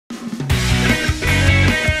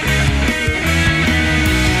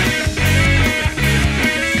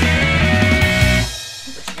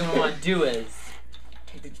do is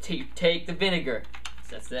take the vinegar.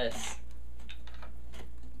 So that's this.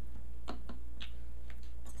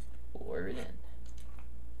 Pour it in.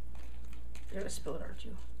 You're gonna spill it, aren't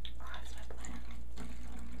you? Oh, that's my plan.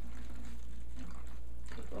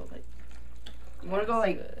 You want to go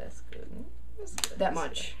like That's good. That's good. that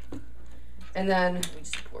much, and then We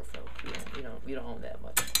just pour folk. We don't own that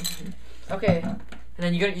much. okay. And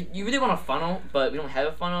then you really want a funnel, but we don't have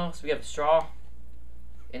a funnel, so we have a straw.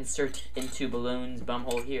 Insert into balloon's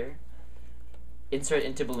bumhole here. Insert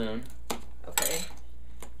into balloon. Okay.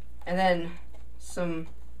 And then some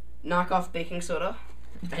knockoff baking soda.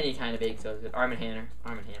 Any kind of baking soda is good. Arm & Hammer.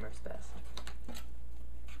 Arm & Hammer is best. But,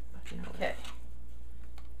 Okay.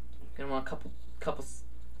 You're gonna want a couple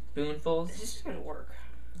spoonfuls. This is gonna work.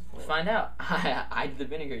 We'll find out. I did the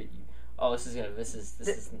vinegar. Oh, this is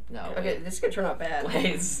no. Okay, Wait. this is gonna turn out bad. Wait,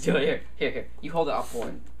 let's do it here. You hold it. I'll pour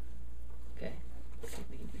it. Okay. We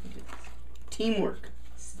can do this. Teamwork.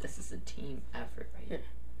 This is a team effort right here.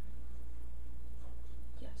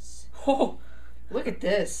 Yes. Oh, Look at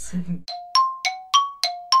this.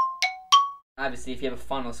 obviously, if you have a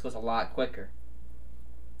funnel, this goes a lot quicker.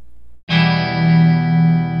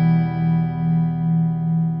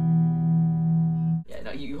 Yeah,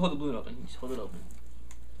 no, you hold the balloon open. You just hold it open.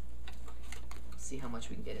 See how much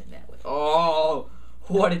we can get in that way. Oh,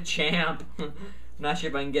 what a champ! I'm not sure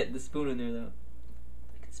if I can get the spoon in there though.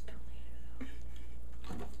 I can spill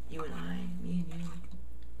later though. You and I, me and you.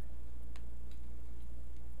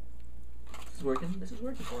 This is working. This is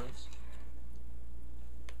working for us.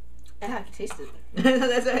 Yeah, I can taste it.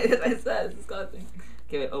 That's right. That's what I said. It's disgusting.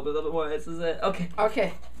 Okay, wait, open a little more. This is it. Okay.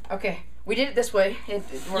 Okay. We did it this way. It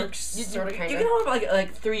works sort of, kind You of. can have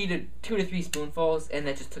like 2 to 3 spoonfuls, and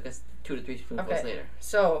that just took us 2 to 3 spoonfuls later.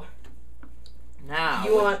 So Now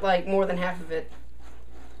you want like more than half of it.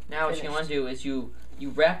 Now what you want to do is you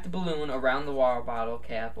wrap the balloon around the water bottle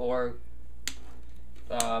cap or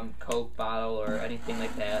Coke bottle or anything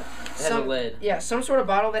like that. It has a lid. Yeah, some sort of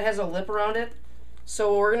bottle that has a lip around it. So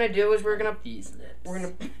what we're gonna do is These lips. we're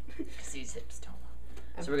gonna these hips don't.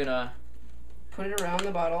 So we're gonna put it around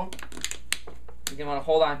the bottle. you're gonna want to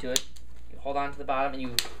hold on to it. You hold on to the bottom and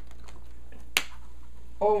you.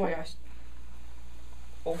 Oh my gosh.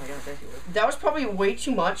 Oh my gosh, that's working. That was probably way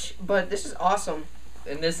too much, but this is awesome.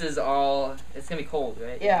 And this is all. It's gonna be cold,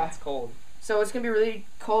 right? Yeah. It's cold. So it's gonna be really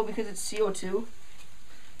cold because it's CO2.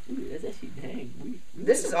 Ooh, that's actually dang.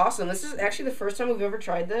 This is awesome. This is actually the first time we've ever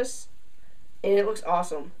tried this, and it looks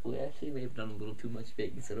awesome. We actually may have done a little too much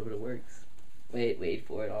baking soda, but it works. Wait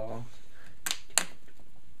for it all.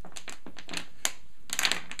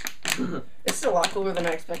 This is a lot cooler than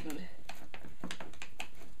I expected.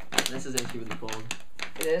 This is actually really cold.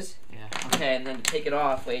 It is. Yeah. Okay, and then to take it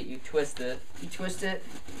off, you twist it. You twist it.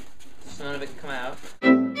 So none of it can come out.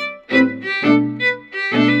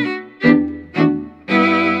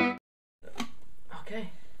 Okay.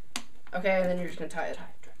 Okay, and then you're just gonna tie it.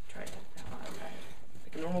 Try it.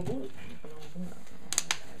 Like a normal balloon.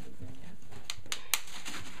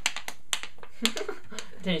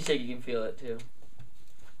 Then you shake, you can feel it too.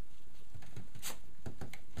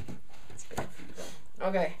 It's bad for you though.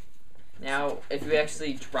 Okay. Now, if you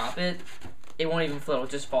actually drop it, it won't even float, it'll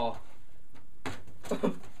just fall.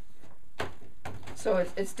 So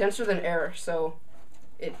it's denser than air, so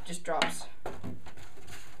it just drops.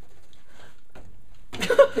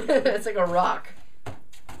 It's like a rock.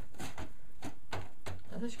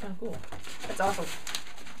 That's actually kind of cool. That's awesome.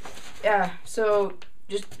 Yeah, so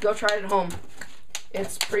just go try it at home.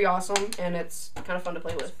 It's pretty awesome, and it's kind of fun to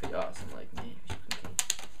play with. Pretty awesome, like me.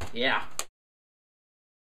 Yeah.